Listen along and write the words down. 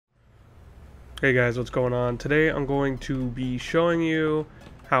Hey guys, what's going on? Today I'm going to be showing you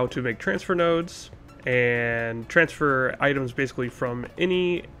how to make transfer nodes and transfer items basically from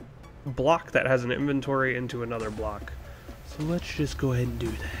any block that has an inventory into another block. So let's just go ahead and do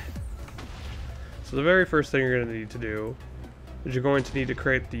that. So the very first thing you're going to need to do is you're going to need to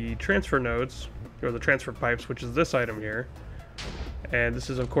create the transfer nodes, or the transfer pipes, which is this item here. And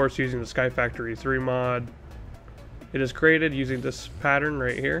this is of course using the Sky Factory 3 mod. It is created using this pattern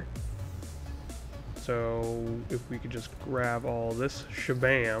right here. So if we could just grab all this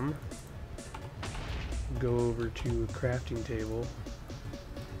shabam, go over to a crafting table,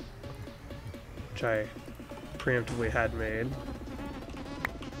 which I preemptively had made,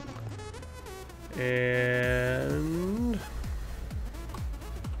 and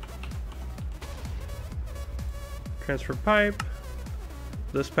transfer pipe,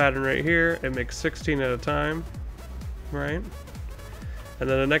 this pattern right here, it makes 16 at a time, right? And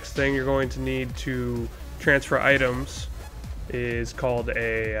then the next thing you're going to need to transfer items is called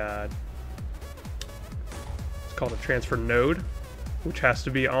a transfer node, which has to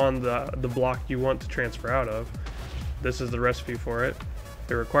be on the block you want to transfer out of. This is the recipe for it.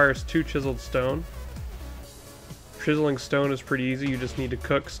 It requires 2 chiseled stone. Chiseling stone is pretty easy. You just need to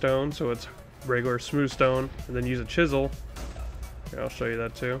cook stone so it's regular smooth stone, and then use a chisel. Here, I'll show you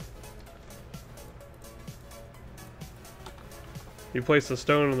that too. You place the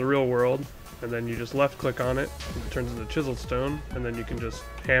stone in the real world, and then you just left click on it, it turns into chiseled stone, and then you can just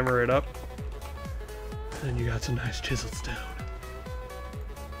hammer it up, and then you got some nice chiseled stone.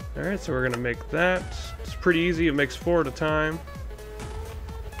 Alright, so we're gonna make that. It's pretty easy, it makes 4 at a time.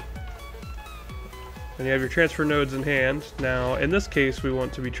 And you have your transfer nodes in hand. Now, in this case, we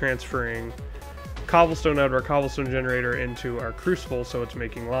want to be transferring cobblestone out of our cobblestone generator into our crucible, so it's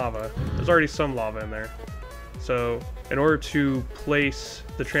making lava. There's already some lava in there. So in order to place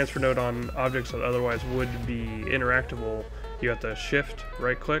the transfer node on objects that otherwise would be interactable, you have to shift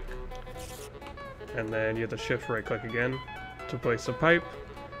right click, and then you have to shift right click again to place the pipe.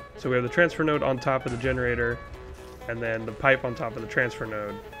 So we have the transfer node on top of the generator, and then the pipe on top of the transfer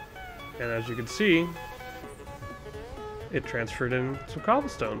node. And as you can see, it transferred in some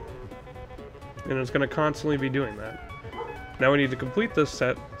cobblestone, and it's going to constantly be doing that. Now we need to complete this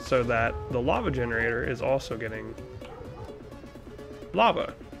set so that the lava generator is also getting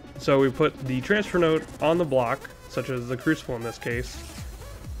lava. So we put the transfer node on the block, such as the crucible in this case.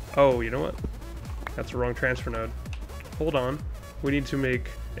 Oh, you know what? That's the wrong transfer node. Hold on. We need to make,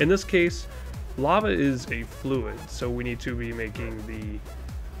 in this case, lava is a fluid, so we need to be making the,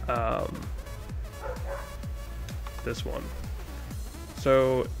 this one.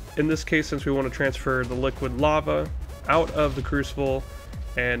 So in this case, since we want to transfer the liquid lava out of the crucible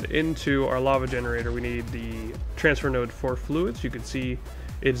and into our lava generator, we need the transfer node for fluids. You can see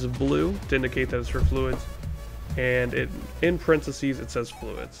it's blue to indicate that it's for fluids, and in parentheses it says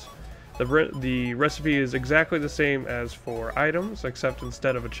fluids. The recipe is exactly the same as for items, except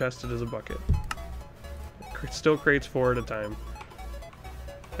instead of a chest it is a bucket. It still creates 4 at a time.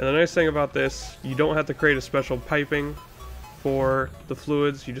 And the nice thing about this, you don't have to create a special piping for the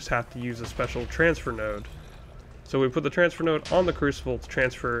fluids, you just have to use a special transfer node. So we put the transfer node on the crucible to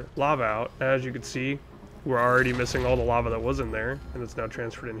transfer lava out. As you can see, we're already missing all the lava that was in there, and it's now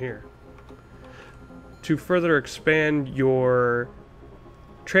transferred in here. To further expand your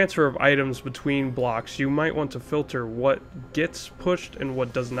transfer of items between blocks, you might want to filter what gets pushed and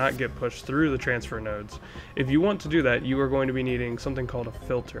what does not get pushed through the transfer nodes. If you want to do that, you are going to be needing something called a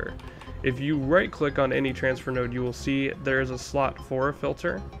filter. If you right click on any transfer node, you will see there is a slot for a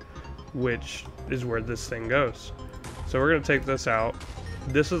filter, which is where this thing goes. So we're going to take this out.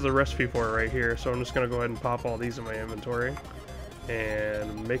 This is the recipe for it right here, so I'm just going to go ahead and pop all these in my inventory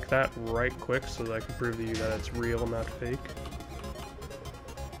and make that right quick so that I can prove to you that it's real, not fake.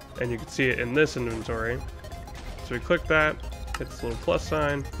 And you can see it in this inventory. So we click that, hit this little plus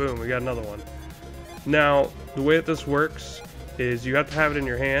sign, boom, we got another one. Now, the way that this works is you have to have it in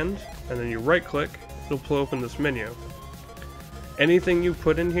your hand, and then you right click, it'll pull open this menu. Anything you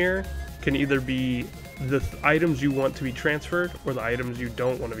put in here can either be the items you want to be transferred or the items you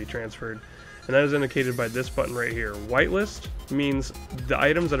don't want to be transferred. And that is indicated by this button right here. Whitelist means the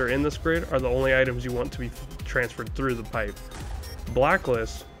items that are in this grid are the only items you want to be transferred through the pipe.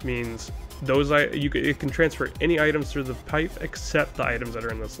 Blacklist means it can transfer any items through the pipe except the items that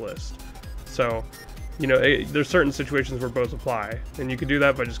are in this list. So, you know, there's certain situations where both apply, and you can do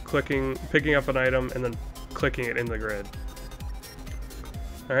that by just picking up an item and then clicking it in the grid.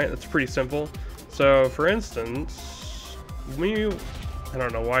 Alright, that's pretty simple. So for instance, I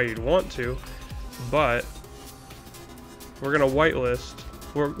don't know why you'd want to, but we're gonna whitelist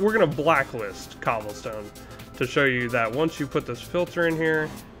we're going to blacklist cobblestone to show you that once you put this filter in here,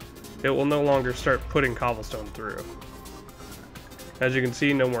 it will no longer start putting cobblestone through. As you can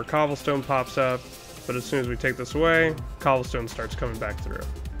see, no more cobblestone pops up, but as soon as we take this away, cobblestone starts coming back through.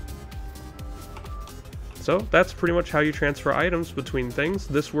 So that's pretty much how you transfer items between things.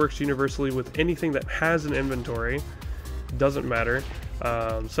 This works universally with anything that has an inventory, doesn't matter,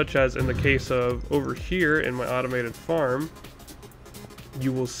 such as in the case of over here in my automated farm,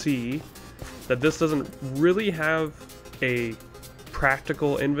 you will see that this doesn't really have a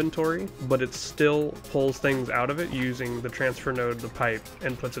practical inventory, but it still pulls things out of it using the transfer node, the pipe,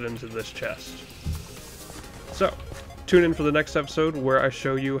 and puts it into this chest. So, tune in for the next episode where I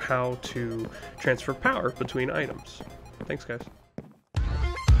show you how to transfer power between items. Thanks, guys.